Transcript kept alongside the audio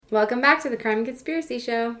Welcome back to the Crime and Conspiracy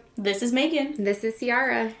Show. This is Megan. This is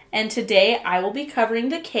Ciara. And today I will be covering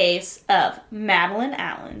the case of Madelyn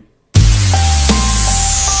Allen.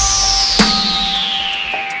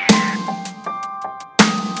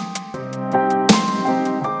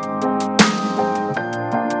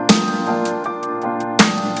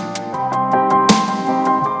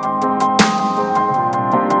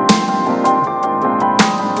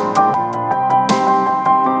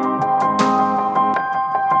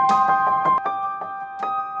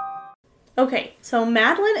 Okay, so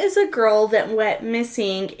Madelyn is a girl that went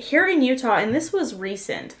missing here in Utah, and this was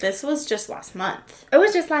recent. This was just last month. It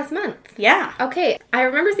was just last month. Yeah. Okay, I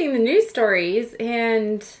remember seeing the news stories,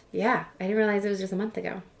 and yeah, I didn't realize it was just a month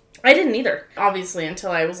ago. I didn't either, obviously, until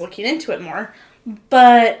I was looking into it more.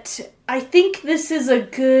 But I think this is a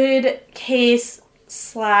good case /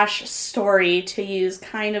 story to use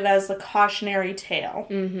kind of as the cautionary tale.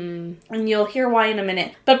 Mm-hmm. And you'll hear why in a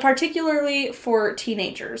minute. But particularly for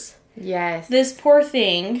teenagers. Yes. This poor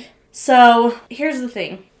thing. So, here's the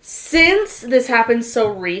thing. Since this happened so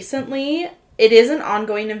recently, it is an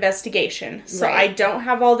ongoing investigation. So, right. I don't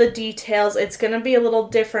have all the details. It's going to be a little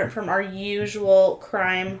different from our usual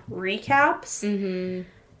crime recaps. Mm-hmm.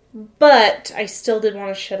 But I still did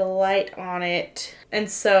want to shed a light on it. And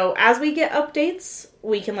so, as we get updates,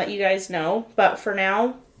 we can let you guys know. But for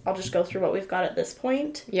now, I'll just go through what we've got at this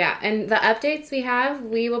point. Yeah, and the updates we have,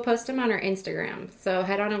 we will post them on our Instagram. So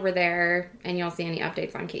head on over there and you'll see any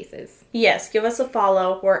updates on cases. Yes, give us a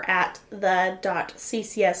follow. We're at the.ccs.pod.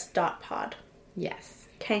 Yes.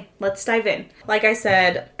 Okay, let's dive in. Like I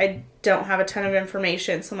said, I don't have a ton of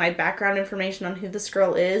information, so my background information on who this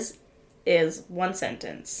girl is one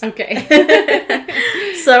sentence. Okay.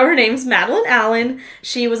 So her name's Madelyn Allen.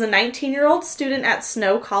 She was a 19-year-old student at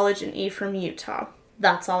Snow College in E15, Utah.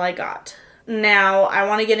 That's all I got. Now, I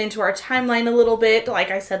want to get into our timeline a little bit. Like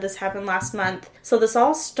I said, this happened last month. So this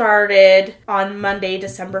all started on Monday,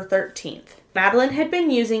 December 13th. Madelyn had been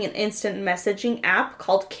using an instant messaging app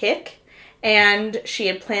called Kik, and she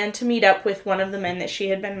had planned to meet up with one of the men that she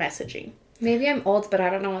had been messaging. Maybe I'm old, but I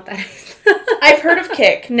don't know what that is. I've heard of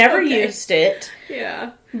Kik. Never used it.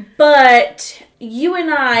 Yeah. But you and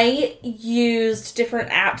I used different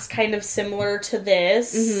apps kind of similar to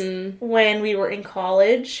this when we were in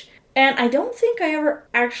college. And I don't think I ever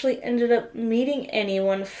actually ended up meeting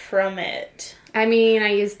anyone from it. I mean,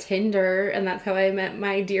 I used Tinder, and that's how I met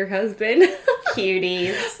my dear husband.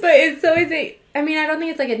 Cuties. But I don't think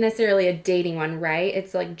it's like necessarily a dating one, right?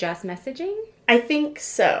 It's like just messaging? I think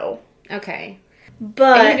so. Okay.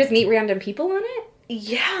 But and you just meet random people on it?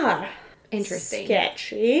 Yeah. Interesting.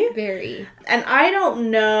 Sketchy. Very. And I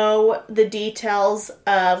don't know the details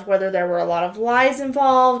of whether there were a lot of lies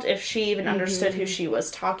involved, if she even understood who she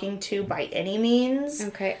was talking to by any means.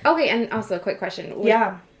 Okay, and also a quick question.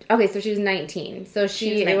 Yeah. Okay, so she was 19. So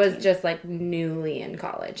it was just like newly in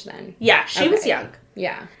college then. Yeah, she was young.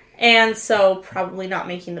 Yeah. And so probably not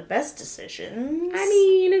making the best decisions. I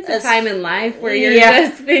mean, it's a time in life where you're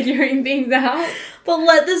just figuring things out. But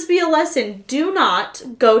let this be a lesson. Do not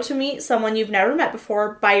go to meet someone you've never met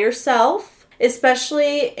before by yourself,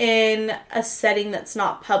 especially in a setting that's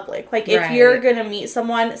not public. Like, if you're going to meet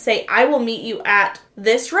someone, say, I will meet you at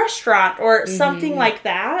this restaurant or something like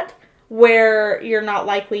that, where you're not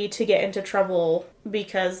likely to get into trouble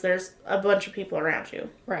because there's a bunch of people around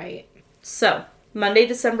you. Right. So, Monday,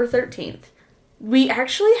 December 13th. We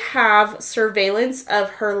actually have surveillance of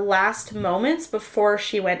her last moments before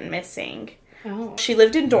she went missing. Oh. She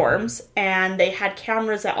lived in dorms, and they had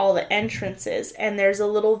cameras at all the entrances, and there's a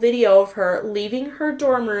little video of her leaving her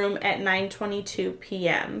dorm room at 9:22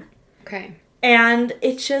 p.m. Okay. And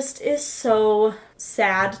it just is so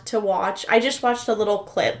sad to watch. I just watched a little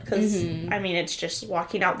clip because, it's just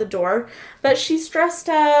walking out the door. But she's dressed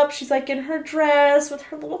up. She's, like, in her dress with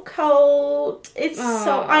her little coat. It's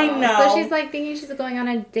I know. So she's, like, thinking she's going on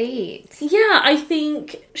a date. Yeah, I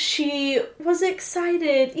think she was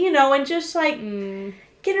excited, and just, like,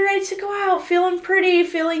 getting ready to go out, feeling pretty,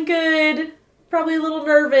 feeling good, probably a little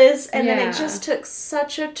nervous. And then it just took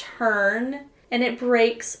such a turn, and it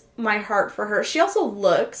breaks my heart for her. She also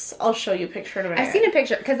looks, I'll show you a picture in a minute. I've seen a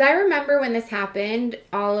picture, because I remember when this happened,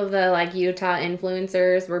 all of the, like, Utah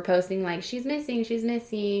influencers were posting, like, she's missing.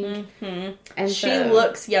 Mm-hmm. And she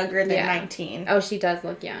looks younger than 19. Oh, she does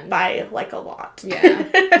look young. By, like, a lot.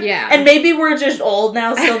 Yeah. Yeah. And maybe we're just old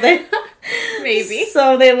now, so they... Maybe.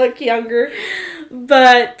 So they look younger.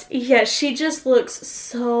 But, yeah, she just looks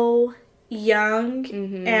so young.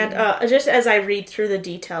 Mm-hmm. And just as I read through the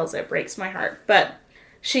details, it breaks my heart. But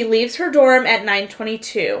she leaves her dorm at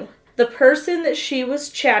 9:22. The person that she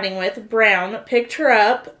was chatting with, Brown, picked her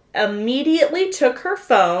up immediately took her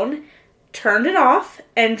phone, turned it off,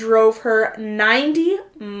 and drove her 90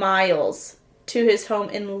 miles to his home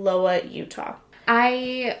in Loa, Utah.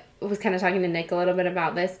 I was kind of talking to Nick a little bit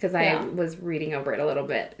about this because I was reading over it a little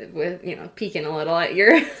bit with, peeking a little at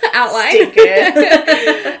your outline.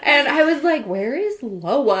 And I was like, where is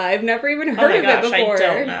Loa? I've never even heard of it before. I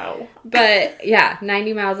don't know. But yeah,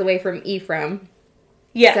 90 miles away from Ephraim.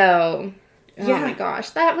 Yeah. So, oh my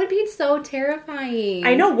gosh, that would be so terrifying.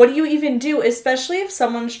 I know. What do you even do? Especially if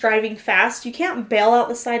someone's driving fast. You can't bail out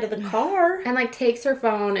the side of the car. And takes her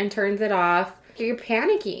phone and turns it off. You're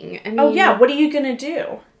panicking. I mean, oh yeah, what are you going to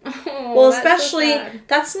do? Oh, well, especially,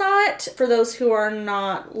 that's not, for those who are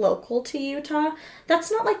not local to Utah,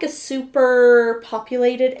 that's not like a super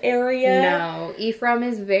populated area. No, Ephraim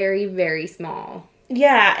is very, very small.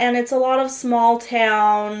 Yeah, and it's a lot of small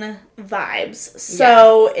town vibes.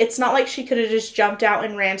 So it's not like she could have just jumped out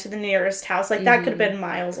and ran to the nearest house. That could have been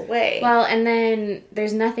miles away. Well, and then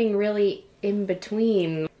there's nothing really in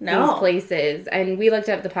between these places. And we looked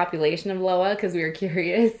up the population of Loa because we were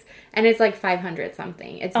curious. And it's 500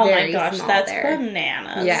 something. It's very small. Oh my gosh, that's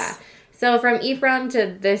bananas. Yeah. So from Ephraim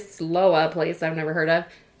to this Loa place I've never heard of,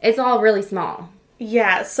 it's all really small.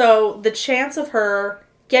 Yeah, so the chance of her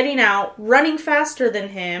getting out, running faster than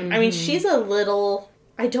him. I mean, she's a little,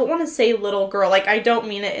 I don't want to say little girl. I don't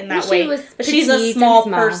mean it in that way. But she's a small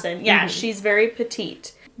person. Yeah, she's very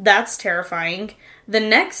petite. That's terrifying. The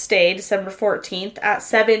next day, December 14th, at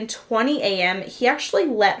 7:20 a.m., he actually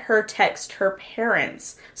let her text her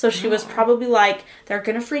parents. So she was probably like, they're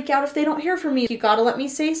going to freak out if they don't hear from me. You got to let me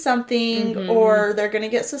say something, or they're going to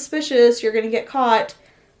get suspicious. You're going to get caught.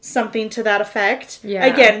 Something to that effect. Yeah.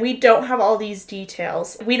 Again, we don't have all these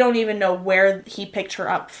details. We don't even know where he picked her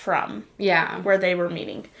up from. Yeah. Where they were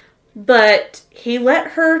meeting. But he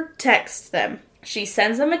let her text them. She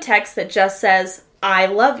sends them a text that just says, I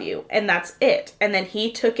love you. And that's it. And then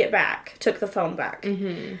he took the phone back.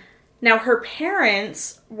 Mm-hmm. Now, her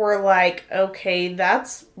parents were like, okay,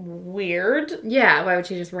 that's weird. Yeah, why would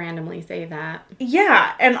she just randomly say that?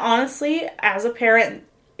 Yeah, and honestly, as a parent,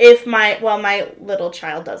 if my little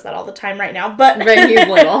child does that all the time right now, but he's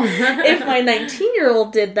little. If my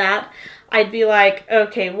 19-year-old did that, I'd be like,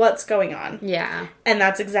 okay, what's going on? Yeah. And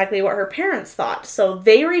that's exactly what her parents thought. So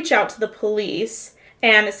they reach out to the police,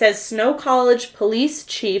 and it says Snow College Police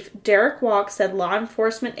Chief Derek Walk said law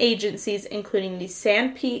enforcement agencies, including the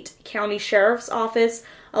San Pete County Sheriff's Office,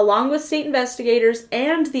 along with state investigators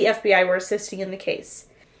and the FBI, were assisting in the case.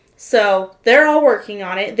 So they're all working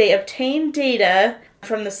on it. They obtained data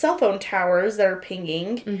from the cell phone towers that are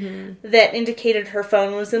pinging that indicated her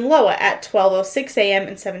phone was in Loa at 12:06 a.m.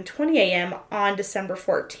 and 7:20 a.m. on December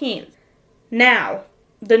 14th. Now,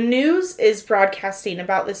 the news is broadcasting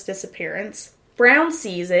about this disappearance. Brown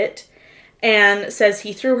sees it and says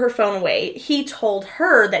he threw her phone away. He told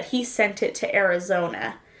her that he sent it to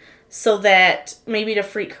Arizona so that maybe to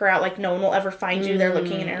freak her out, no one will ever find you. They're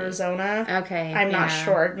looking in Arizona. Okay. I'm not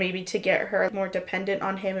sure. Maybe to get her more dependent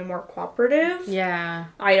on him and more cooperative. Yeah.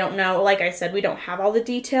 I don't know. Like I said, we don't have all the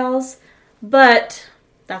details, but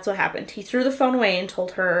that's what happened. He threw the phone away and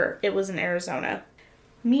told her it was in Arizona.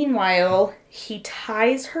 Meanwhile, he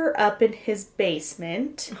ties her up in his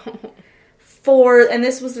basement and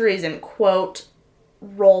this was the reason, quote,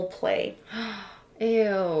 role play.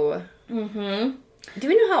 Ew. Mm-hmm. Do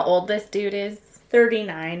we know how old this dude is?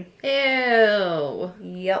 39. Ew.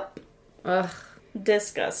 Yep. Ugh.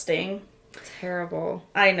 Disgusting. Terrible.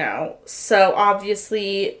 I know. So,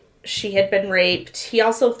 obviously, she had been raped. He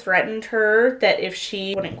also threatened her that if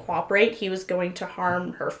she wouldn't cooperate, he was going to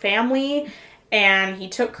harm her family. And he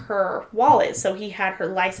took her wallet. So, he had her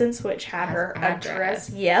license, which had her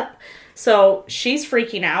address. Yep. So, she's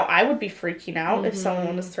freaking out. I would be freaking out if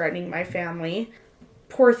someone was threatening my family.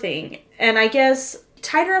 Poor thing. And I guess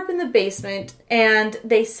tied her up in the basement, and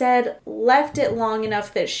they said left it long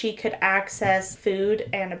enough that she could access food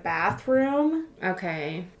and a bathroom.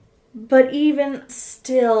 Okay. But even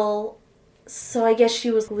still, so I guess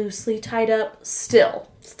she was loosely tied up. Still.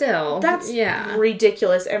 That's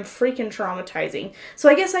ridiculous and freaking traumatizing. So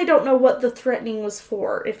I guess I don't know what the threatening was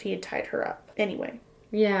for if he had tied her up. Anyway.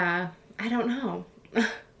 Yeah. I don't know.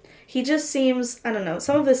 He just seems, I don't know,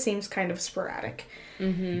 some of this seems kind of sporadic.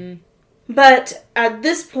 Mm-hmm. But at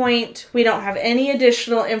this point, we don't have any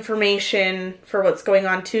additional information for what's going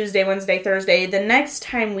on Tuesday, Wednesday, Thursday. The next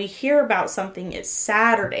time we hear about something is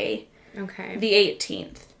Saturday, the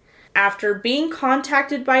 18th. After being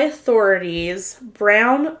contacted by authorities,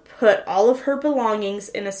 Brown put all of her belongings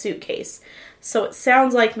in a suitcase. So it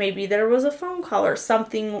sounds like maybe there was a phone call or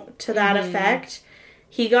something to that effect.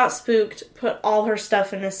 He got spooked, put all her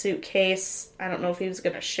stuff in a suitcase. I don't know if he was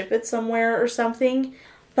going to ship it somewhere or something.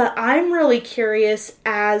 But I'm really curious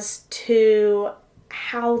as to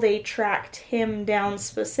how they tracked him down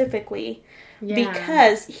specifically. Yeah.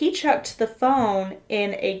 Because he chucked the phone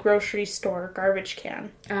in a grocery store garbage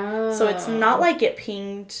can. Oh. So it's not like it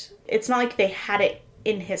pinged. It's not like they had it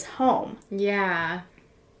in his home. Yeah.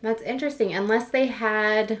 That's interesting. Unless they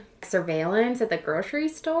had surveillance at the grocery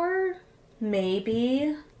store?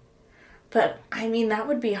 Maybe. But, I mean, that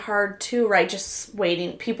would be hard too, right? Just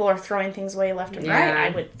waiting. People are throwing things away left and right, I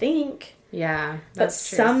would think. Yeah, that's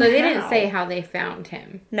true. Somehow, so they didn't say how they found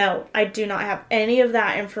him. No, I do not have any of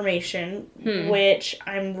that information, which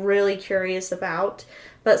I'm really curious about.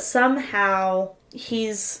 But somehow,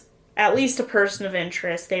 he's at least a person of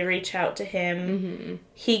interest. They reach out to him. Mm-hmm.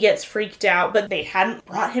 He gets freaked out, but they hadn't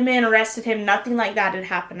brought him in, arrested him. Nothing like that had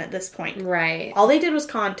happened at this point. Right. All they did was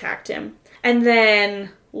contact him. And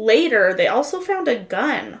then later, they also found a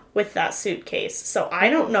gun with that suitcase. So I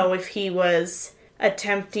don't know if he was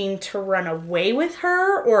attempting to run away with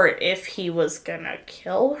her or if he was gonna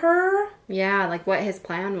kill her. Yeah, like what his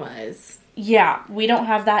plan was. Yeah, we don't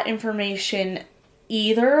have that information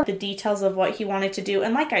either. The details of what he wanted to do.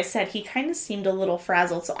 And like I said, he kind of seemed a little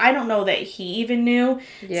frazzled. So I don't know that he even knew.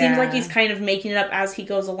 Yeah. Seems like he's kind of making it up as he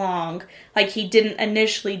goes along. Like he didn't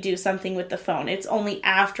initially do something with the phone. It's only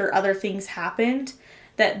after other things happened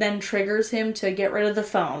that then triggers him to get rid of the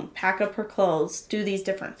phone, pack up her clothes, do these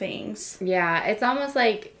different things. Yeah, it's almost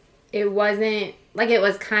like it wasn't, like it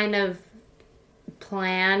was kind of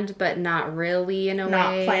planned, but not really in a way.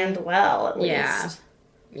 Not planned well, at least. Yeah.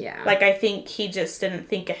 Yeah. Like, I think he just didn't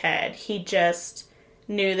think ahead. He just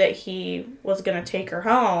knew that he was going to take her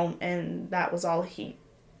home, and that was all he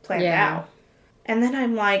planned out. And then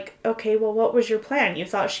I'm like, okay, well, what was your plan? You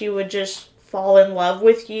thought she would just fall in love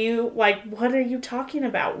with you? Like, what are you talking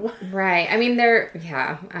about? Right. I mean,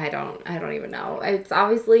 I don't even know. It's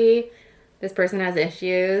obviously this person has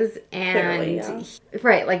issues and clearly, yeah.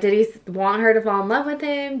 Right. Like, did he want her to fall in love with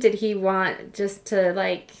him? Did he want just to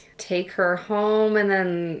like take her home and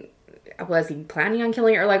then was he planning on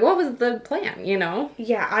killing her? Or like, what was the plan, you know?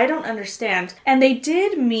 Yeah, I don't understand. And they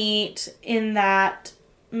did meet in that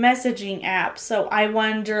messaging app, so I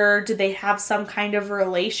wonder, did they have some kind of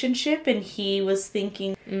relationship and he was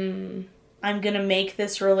thinking, I'm gonna make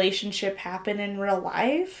this relationship happen in real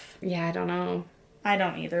life? Yeah, I don't know. I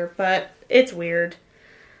don't either, but it's weird.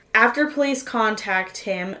 After police contact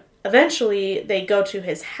him, eventually they go to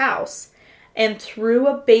his house, and through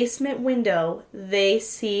a basement window they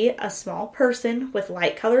see a small person with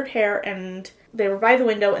light colored hair, and they were by the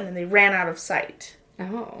window and then they ran out of sight.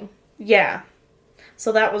 Oh. Yeah.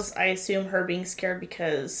 So that was, I assume, her being scared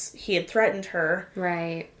because he had threatened her.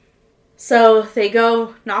 Right. So they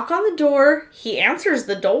go knock on the door. He answers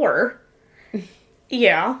the door.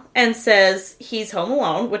 Yeah. And says he's home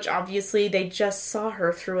alone, which obviously they just saw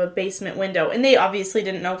her through a basement window. And they obviously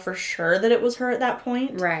didn't know for sure that it was her at that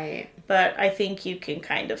point. Right. But I think you can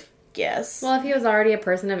kind of guess. Well, if he was already a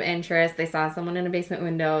person of interest, they saw someone in a basement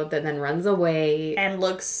window that then runs away. And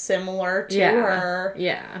looks similar to her.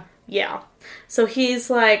 Yeah. Yeah. So he's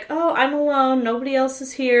like, oh, I'm alone. Nobody else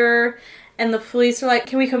is here. And the police are like,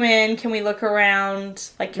 can we come in? Can we look around?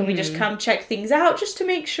 Like, can we just come check things out just to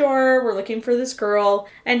make sure we're looking for this girl?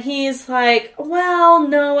 And he's like, well,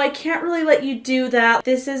 no, I can't really let you do that.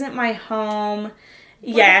 This isn't my home. What?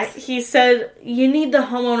 Yeah, he said, you need the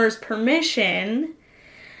homeowner's permission.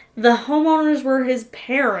 The homeowners were his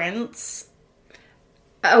parents.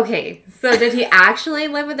 Okay, so did he actually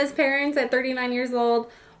live with his parents at 39 years old?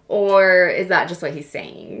 Or is that just what he's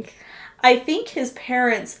saying? I think his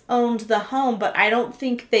parents owned the home, but I don't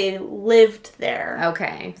think they lived there.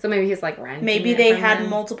 Okay. So maybe he's like renting. Maybe they had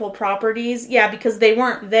multiple properties. Yeah, because they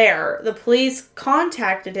weren't there. The police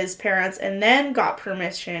contacted his parents and then got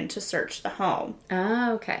permission to search the home.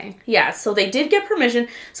 Oh, okay. Yeah, so they did get permission.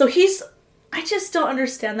 So I just don't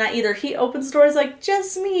understand that either. He opens doors like,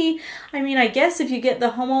 just me. I mean, I guess if you get the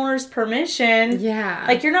homeowner's permission. Yeah.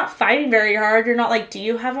 Like, you're not fighting very hard. You're not like, do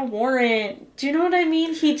you have a warrant? Do you know what I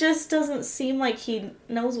mean? He just doesn't seem like he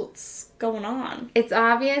knows what's going on. It's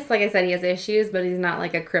obvious, like I said, he has issues, but he's not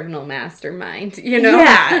like a criminal mastermind, you know?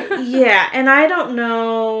 Yeah, yeah. And I don't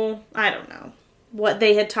know what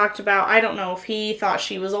they had talked about. I don't know if he thought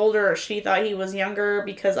she was older or she thought he was younger,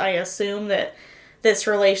 because I assume that this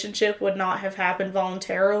relationship would not have happened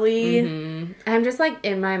voluntarily. Mm-hmm. I'm just like,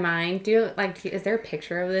 in my mind, is there a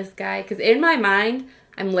picture of this guy? Because in my mind,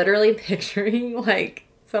 I'm literally picturing like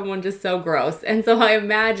someone just so gross. And so I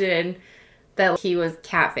imagine that he was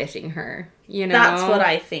catfishing her, you know? That's what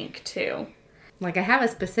I think too. Like, I have a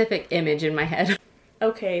specific image in my head.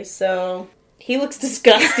 Okay, so he looks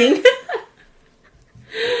disgusting.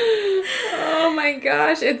 Oh my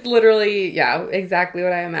gosh. It's literally, yeah, exactly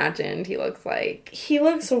what I imagined he looks like. He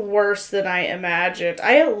looks worse than I imagined.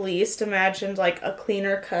 I at least imagined, like, a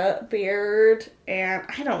cleaner cut beard. And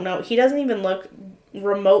I don't know. He doesn't even look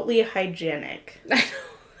remotely hygienic.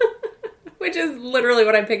 Which is literally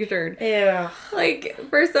what I pictured. Yeah. Like,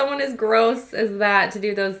 for someone as gross as that to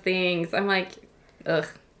do those things, I'm like, ugh.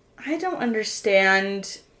 I don't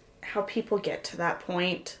understand how people get to that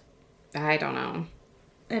point. I don't know.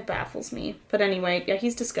 It baffles me. But anyway, yeah,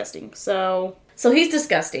 he's disgusting. So he's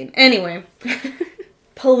disgusting. Anyway.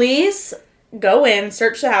 Police go in,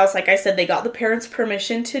 search the house. Like I said, they got the parents'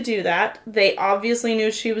 permission to do that. They obviously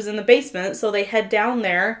knew she was in the basement, so they head down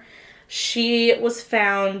there. She was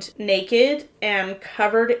found naked and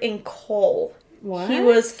covered in coal. What? He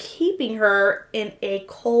was keeping her in a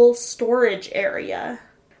coal storage area.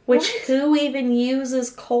 Which, who even uses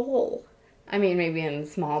coal? I mean, maybe in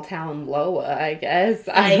small town Loa, I guess.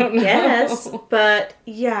 I don't know. Guess, but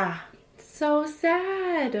yeah. So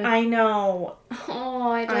sad. I know.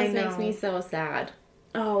 Oh, it just makes me so sad.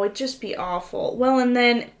 Oh, it'd just be awful. Well, and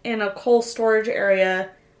then in a coal storage area,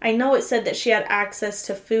 I know it said that she had access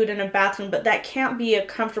to food and a bathroom, but that can't be a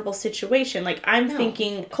comfortable situation. Like, I'm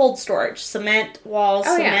thinking cold storage. Cement walls,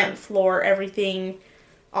 cement floor, everything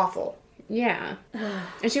awful. Yeah.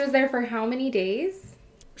 And she was there for how many days?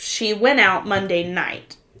 She went out Monday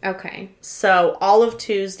night. Okay. So, all of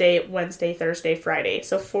Tuesday, Wednesday, Thursday, Friday.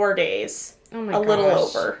 So, 4 days. Oh my gosh. A little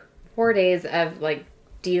over. 4 days of, like,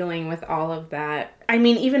 dealing with all of that. I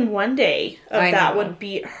mean, even 1 day of that would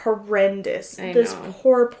be horrendous. This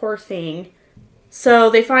poor thing. So,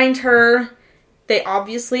 they find her. They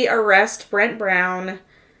obviously arrest Brent Brown.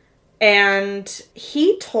 And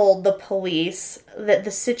he told the police that the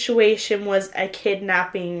situation was a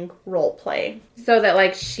kidnapping role play. So that,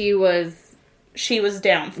 like, she was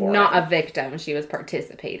down for not it. A victim. She was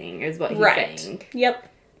participating, is what he's saying. Yep.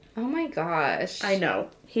 Oh my gosh. I know.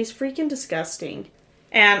 He's freaking disgusting.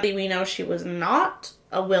 And we know she was not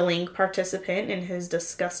a willing participant in his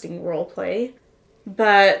disgusting role play.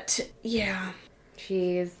 But, yeah.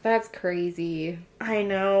 Jeez, that's crazy. I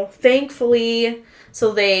know. Thankfully,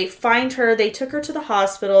 so they find her. They took her to the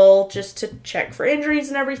hospital just to check for injuries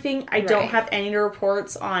and everything. I don't have any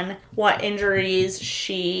reports on what injuries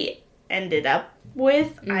she ended up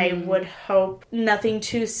with. I would hope nothing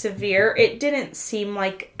too severe. It didn't seem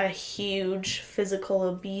like a huge physical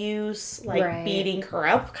abuse, like beating her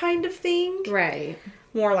up kind of thing. Right.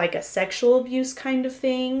 More like a sexual abuse kind of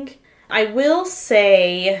thing. I will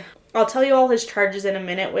say, I'll tell you all his charges in a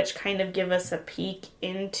minute, which kind of give us a peek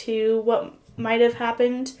into what might have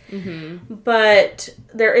happened. Mm-hmm. But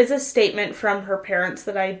there is a statement from her parents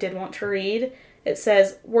that I did want to read. It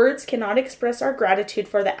says, "Words cannot express our gratitude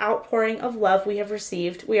for the outpouring of love we have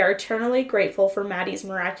received. We are eternally grateful for Maddie's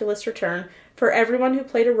miraculous return, for everyone who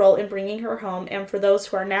played a role in bringing her home, and for those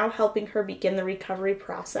who are now helping her begin the recovery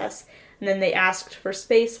process." And then they asked for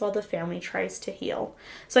space while the family tries to heal.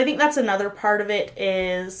 So I think that's another part of it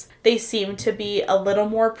is they seem to be a little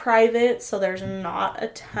more private, so there's not a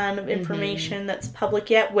ton of information that's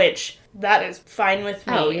public yet, which that is fine with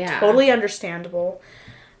me. Oh, yeah. Totally understandable.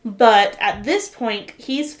 But at this point,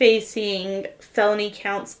 he's facing felony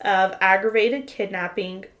counts of aggravated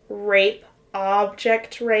kidnapping, rape,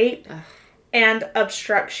 object rape, and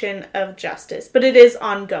obstruction of justice. But it is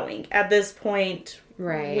ongoing. At this point,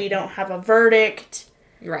 we don't have a verdict.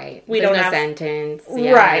 Right. We There's don't no have sentence.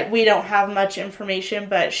 Yeah. Right. We don't have much information,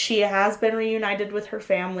 but she has been reunited with her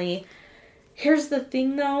family. Here's the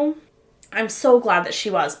thing, though. I'm so glad that she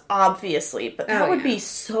was, obviously. But that would be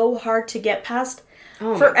so hard to get past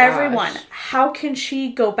for everyone. How can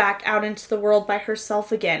she go back out into the world by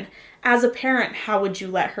herself again? As a parent, how would you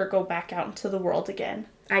let her go back out into the world again?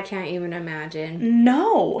 I can't even imagine.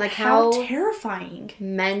 No. Like how terrifying.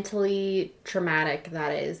 Mentally traumatic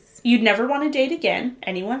that is. You'd never want to date again.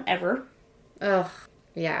 Anyone ever. Ugh.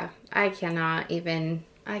 Yeah. I can't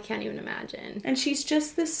even imagine. And she's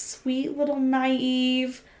just this sweet little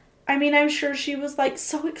naive. I mean, I'm sure she was like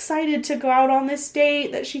so excited to go out on this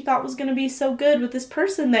date that she thought was going to be so good with this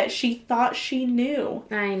person that she thought she knew.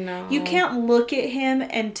 I know. You can't look at him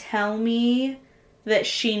and tell me that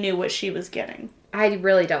she knew what she was getting. I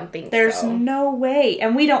really don't think There's no way.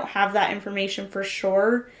 And we don't have that information for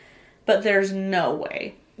sure, but there's no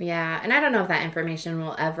way. Yeah, and I don't know if that information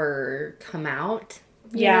will ever come out.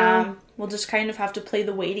 Yeah, know? We'll just kind of have to play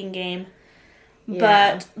the waiting game.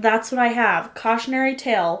 Yeah. But that's what I have. Cautionary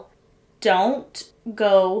tale. Don't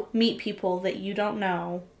go meet people that you don't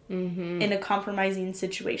know in a compromising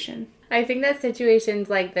situation. I think that situations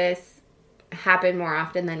like this, happen more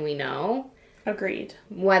often than we know. Agreed.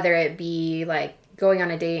 Whether it be, like, going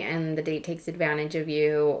on a date and the date takes advantage of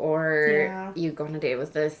you, or you go on a date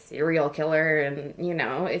with a serial killer and, you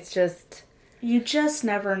know, it's just... You just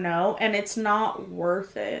never know, and it's not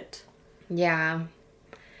worth it. Yeah.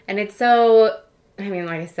 And it's so... I mean,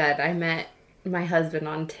 like I said, I met my husband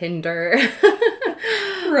on Tinder.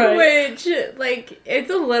 Right. Which, like,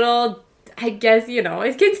 it's a little... I guess, you know,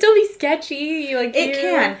 it can still be sketchy. Like, it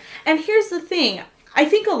can. And here's the thing. I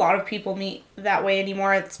think a lot of people meet that way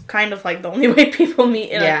anymore. It's kind of like the only way people meet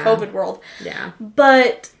in a COVID world. Yeah.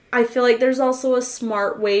 But I feel like there's also a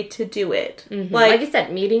smart way to do it. Mm-hmm. Like I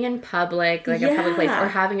said, meeting in public, like a public place, or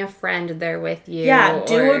having a friend there with you. Yeah,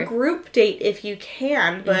 do a group date if you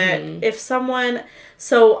can. But if someone...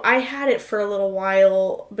 So I had it for a little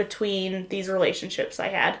while between these relationships I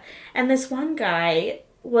had. And this one guy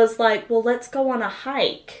was like, well, let's go on a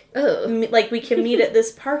hike. Ugh. Like, we can meet at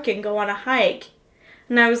this park and go on a hike.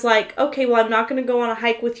 And I was like, okay, well, I'm not going to go on a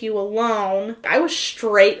hike with you alone. I was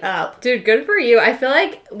straight up. Dude, good for you. I feel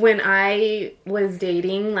like when I was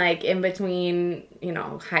dating, like, in between, you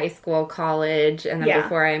know, high school, college, and then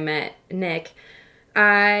before I met Nick,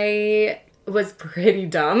 I was pretty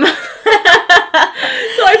dumb.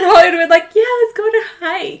 So I probably would have been like, yeah, let's go on a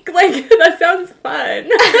hike. Like, that sounds fun.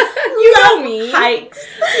 You know me. Hikes.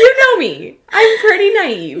 You know me. I'm pretty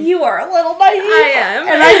naive. You are a little naive. I am.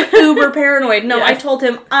 And I'm uber paranoid. No, yes. I told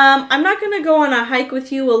him, I'm not going to go on a hike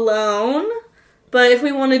with you alone. But if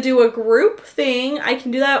we want to do a group thing, I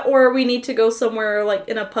can do that. Or we need to go somewhere, like,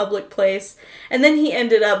 in a public place. And then he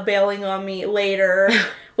ended up bailing on me later.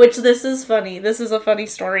 Which, this is funny. This is a funny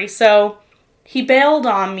story. So... He bailed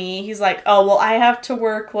on me. He's like, oh, well, I have to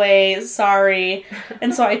work late. Sorry.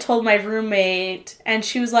 And so I told my roommate, and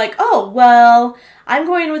she was like, oh, well, I'm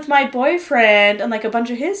going with my boyfriend and, like, a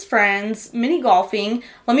bunch of his friends mini golfing.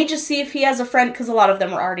 Let me just see if he has a friend, because a lot of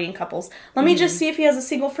them were already in couples. Let me just see if he has a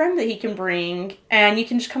single friend that he can bring, and you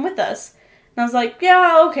can just come with us. And I was like,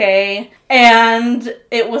 yeah, okay. And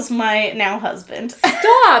it was my now husband.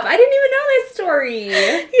 Stop! I didn't even know this story.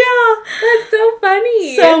 Yeah. That's so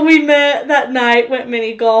funny. So we met that night, went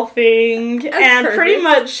mini golfing, That's and perfect. Pretty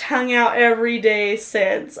much hung out every day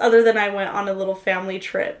since, other than I went on a little family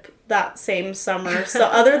trip that same summer. So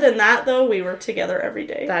other than that, though, we were together every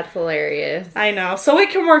day. That's hilarious. I know. So it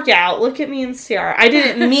can work out. Look at me and Ciara. I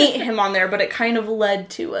didn't meet him on there, but it kind of led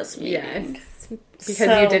to us meeting. Yes.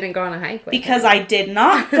 Because you didn't go on a hike with him. I did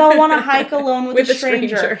not go on a hike alone with a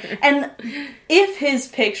stranger. stranger. And if his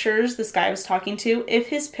pictures, this guy I was talking to, if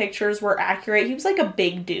his pictures were accurate, he was like a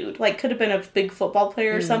big dude. Like, could have been a big football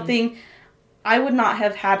player or something. I would not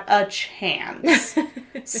have had a chance.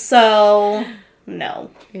 So,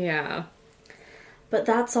 no. Yeah. But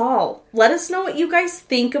that's all. Let us know what you guys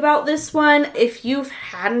think about this one. If you've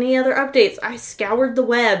had any other updates, I scoured the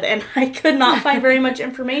web and I could not find very much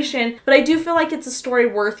information. But I do feel like it's a story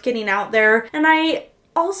worth getting out there. And I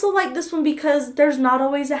also like this one because there's not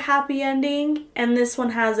always a happy ending. And this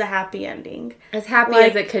one has a happy ending. As happy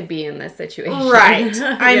as it could be in this situation. Right.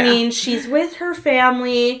 I mean, she's with her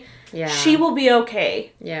family. Yeah. She will be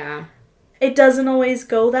okay. Yeah. It doesn't always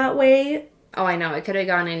go that way. Oh, I know. It could have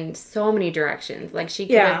gone in so many directions. Like, she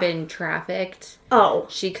could have been trafficked. Oh,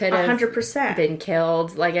 she could have 100% been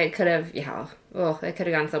killed. Like, it could have, it could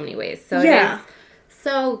have gone so many ways. So it is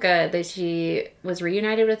so good that she was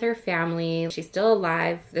reunited with her family. She's still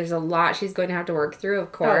alive. There's a lot she's going to have to work through,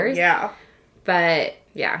 of course. Oh, yeah. But,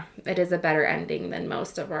 yeah, it is a better ending than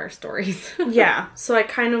most of our stories. Yeah. So I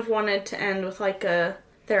kind of wanted to end with, like, a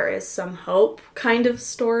there is some hope kind of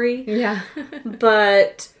story. Yeah.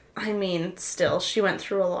 But... I mean, still, she went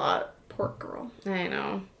through a lot. Poor girl. I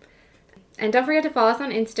know. And don't forget to follow us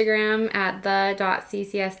on Instagram at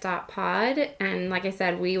the.ccs.pod. And like I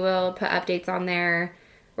said, we will put updates on there.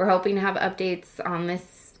 We're hoping to have updates on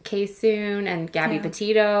this case soon. And Gabby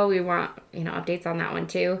Petito, we want, updates on that one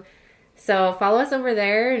too. So follow us over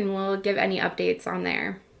there and we'll give any updates on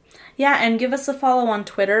there. Yeah, and give us a follow on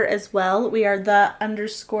Twitter as well. We are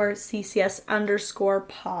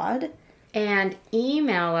the_CCS_pod. And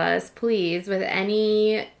email us, please, with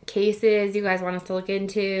any cases you guys want us to look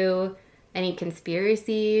into, any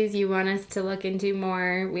conspiracies you want us to look into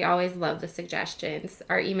more. We always love the suggestions.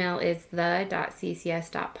 Our email is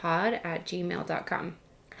the.ccs.pod@gmail.com.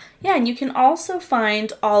 Yeah, and you can also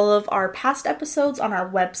find all of our past episodes on our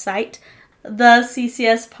website,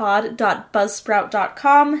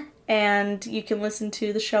 theccspod.buzzsprout.com. And you can listen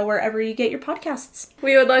to the show wherever you get your podcasts.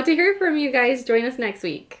 We would love to hear from you guys. Join us next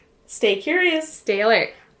week. Stay curious. Stay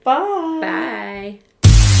alert. Bye. Bye.